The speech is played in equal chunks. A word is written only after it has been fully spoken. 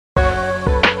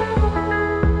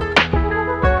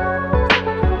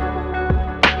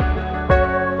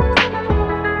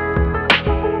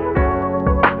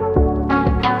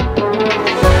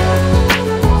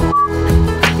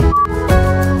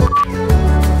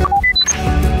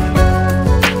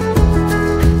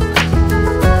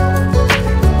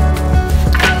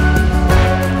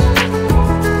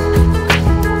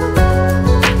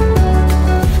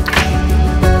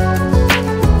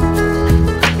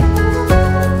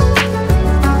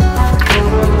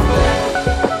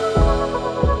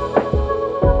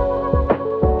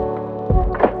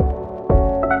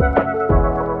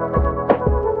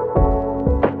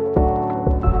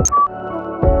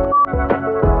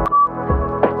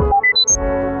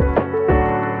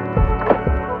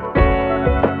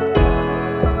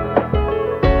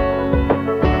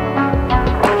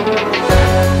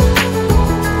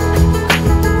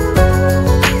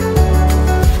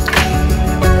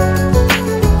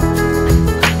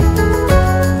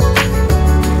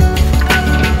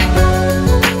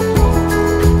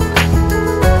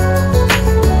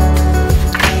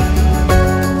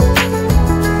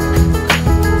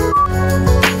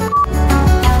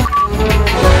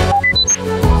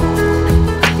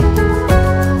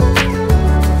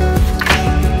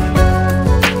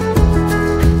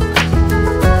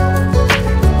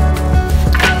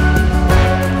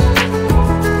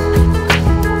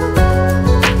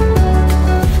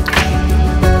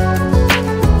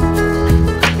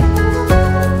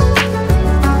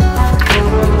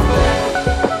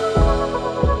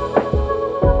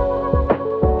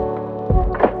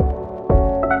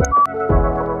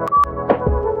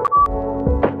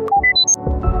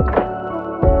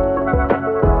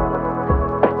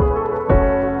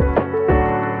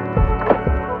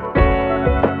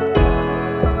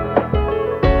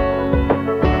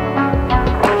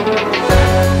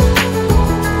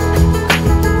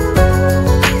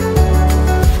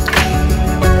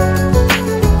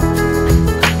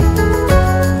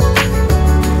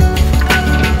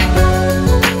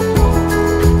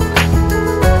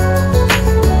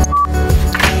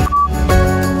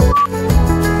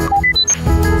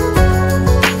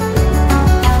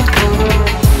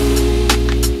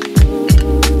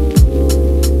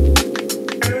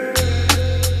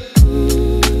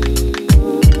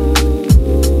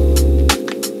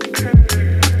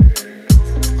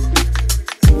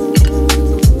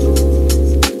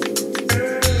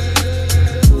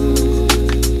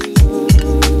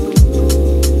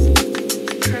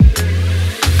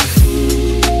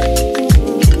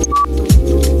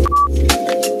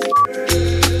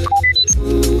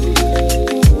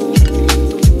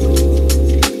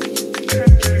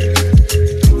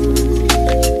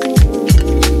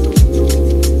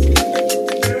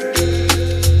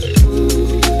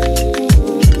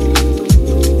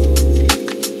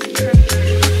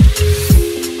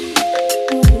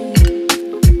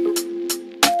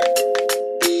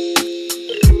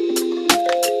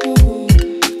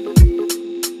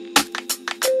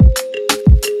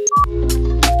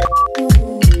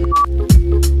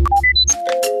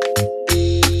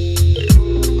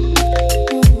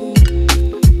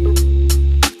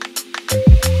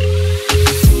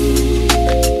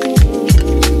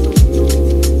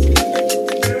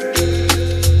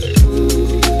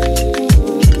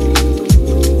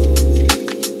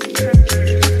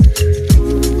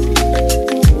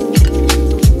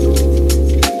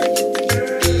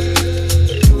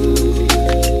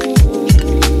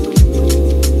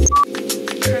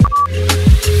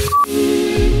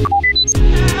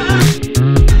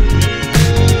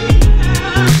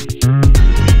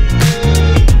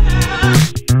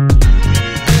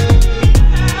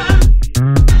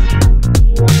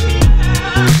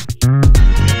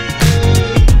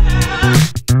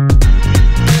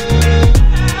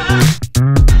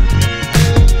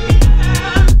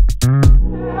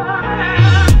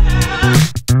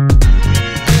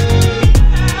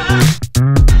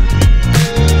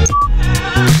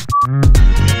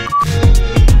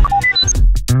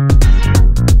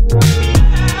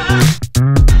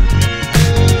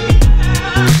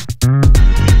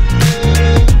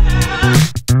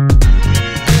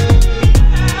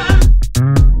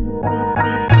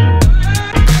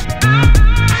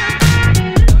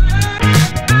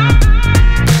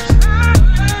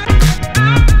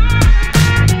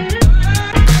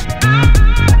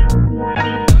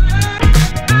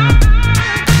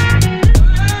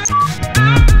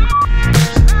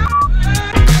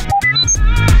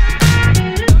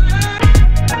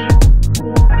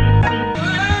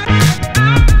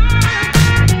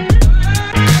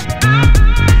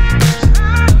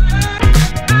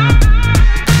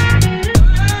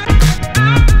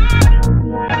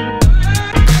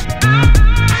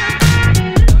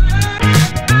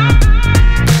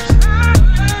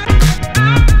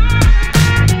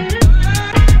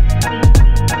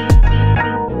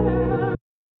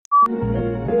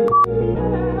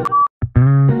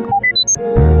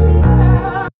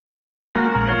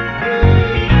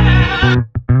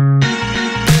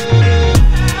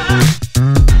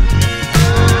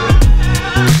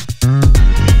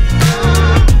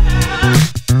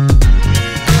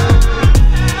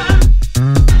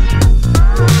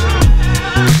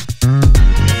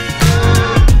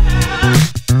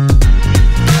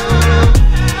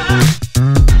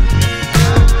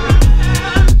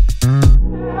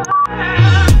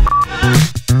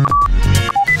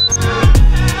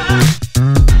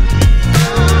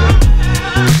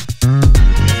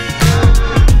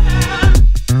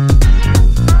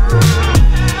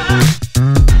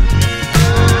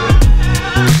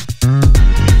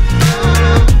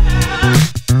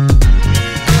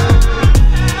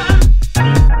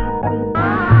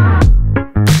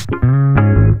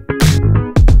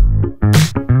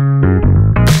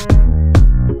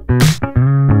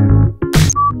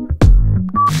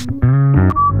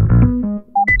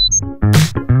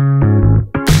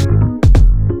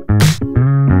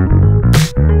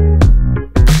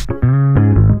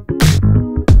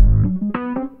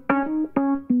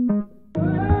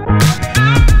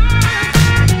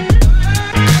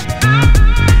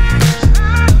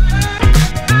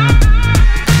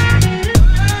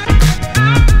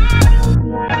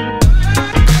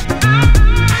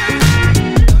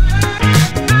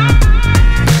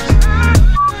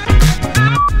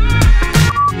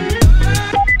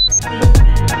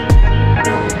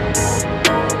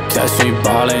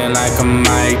like a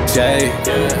Mike J.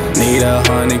 Need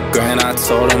 100 grand, I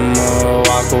told them more,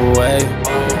 walk away.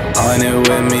 100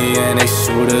 with me and they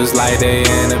shooters like they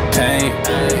in the paint.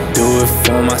 Do it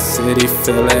for my city,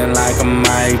 feeling like a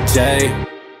Mike J.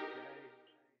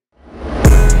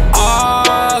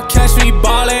 Oh, catch me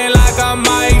ballin' like a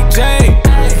Mike J.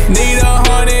 Need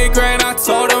 100 grand, I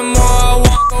told them more,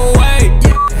 walk away.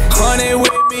 100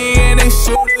 with me and they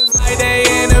shooters like they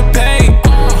in the paint.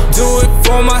 Do it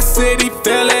for my city,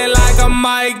 feeling like a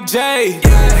Mike J.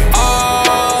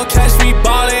 Oh, catch me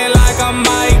ballin' like a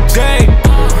Mike J.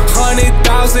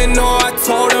 100,000, no, I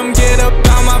told them get up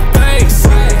out my face.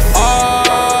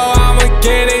 Oh, I'ma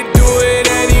get it, do it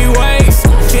anyways.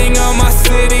 King of my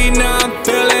city, now I'm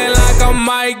feeling like a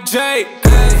Mike J.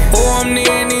 Oh, I'm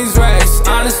needing these racks,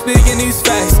 honest speaking these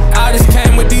facts. I just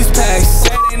came with these packs,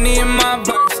 said they need my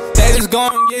verse. They just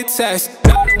gon' get text,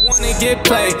 not the one to get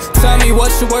played. Tell me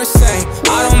what you were saying,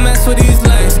 I don't mess with these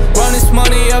lanes. Run this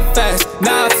money up fast,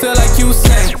 now I feel like you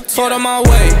saying. Told on my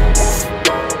way,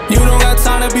 you don't got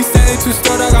time to be standing too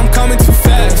still, dog, I'm coming too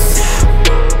fast.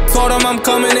 Told them I'm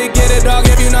coming to get it, dog,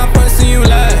 if you not first then you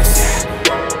last.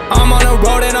 I'm on the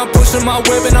road and I'm pushing my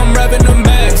whip and I'm revving the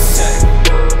max.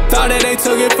 Thought that they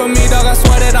took it from me, dog, I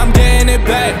swear that I'm getting it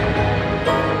back.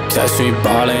 Catch me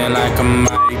ballin' like a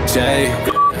Mike J.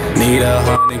 Need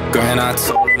 100 grand, I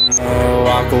told them more,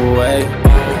 walk away.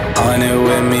 100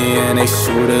 with me and they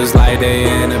shooters like they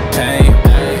in the paint.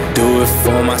 Do it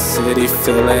for my city,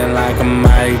 feeling like a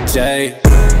Mike J.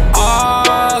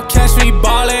 Oh, catch me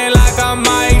ballin' like a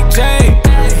Mike J.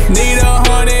 Need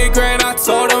 100 grand, I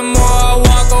told them more,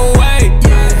 walk away.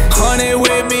 100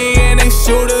 with me and they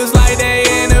shooters like they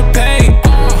in the paint.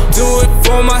 Do it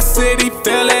for my city,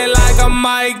 feeling like a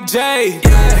Mike J.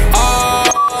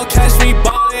 Oh, catch me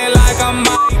ballin' like a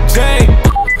Mike J.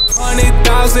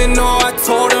 100,000, no, I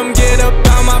told them get up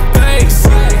out my face.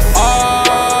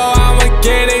 Oh, I'ma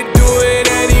get it, do it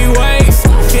anyways.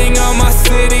 King of my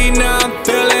city, now I'm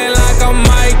feeling like a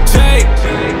Mike J.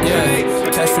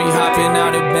 Yeah, catch me hopping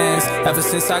out of Benz. Ever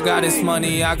since I got this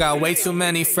money, I got way too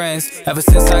many friends. Ever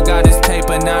since I got this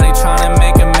paper, now they tryna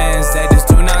make amends. They just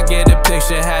do not get the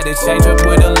picture, had to change up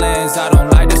with a lens. I don't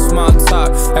like the small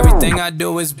talk, everything I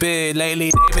do is big.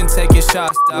 Lately they been taking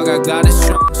shots, dog, I got a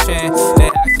strong chin. They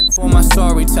asking for my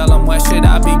story, tell them where should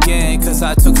I begin. Cause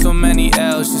I took so many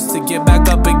L's just to get back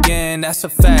up again. That's a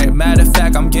fact, matter of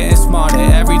fact, I'm getting smarter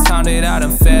every time that I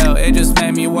done fail. It just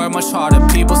made me work much harder,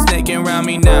 people snaking around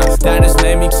me now. That just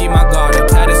made me keep my guard up,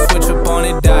 had to switch up on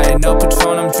a diet. No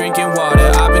Patron, I'm drinking water,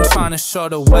 I've been trying to show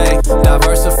the way.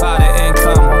 Diversify the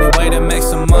income, only way to make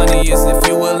some money is if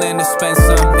you willing to spend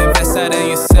some. Invest that in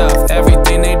yourself,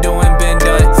 everything they doing been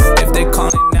done. If they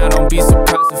calling now, don't be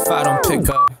surprised if I don't pick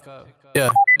up. Yeah,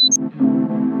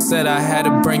 said I had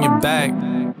to bring it back,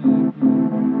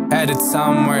 had to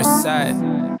tell them where it's at.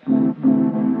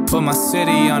 Put my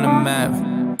city on the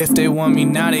map, if they want me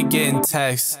now they getting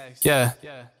texts. Yeah,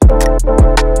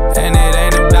 and it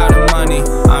ain't about the money,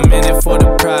 I'm in it for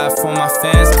the pride, for my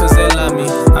fans cause they love me.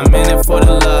 I'm in it for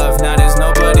the love, now there's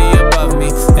nobody above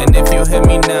me. And if you hit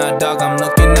me now, dog, I'm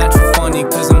looking at you funny,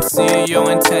 cause I'm seeing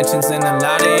your intentions and a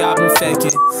lot of y'all been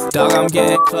faking. Dog, I'm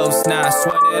getting close now, I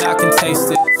swear that I can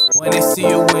taste it. When they see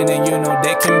you winning, you know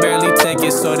they can barely take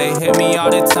it. So they hit me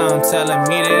all the time, telling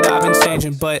me that I've been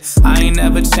changing. But I ain't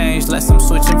never changed, less I'm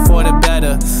switching for the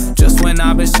better. Just when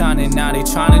I've been shining, now they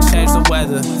trying to change the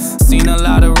weather. Seen a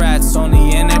lot of rats,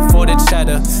 only in it for the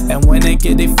cheddar. And when they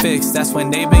get it fixed, that's when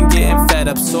they been getting fed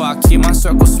up. So I keep my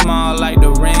circle small like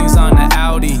the rings on the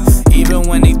Audi. Even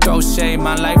when they throw shade,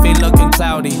 my life ain't looking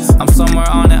cloudy. I'm somewhere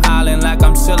on an island like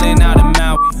I'm chilling out in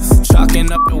Maui.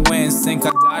 Chalking up the wins, think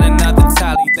I got another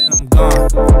tally, then I'm gone.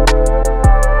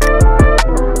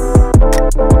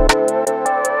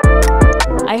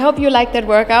 I hope you liked that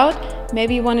workout.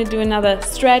 Maybe you want to do another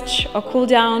stretch or cool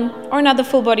down or another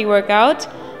full body workout.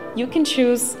 You can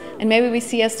choose, and maybe we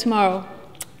see us tomorrow.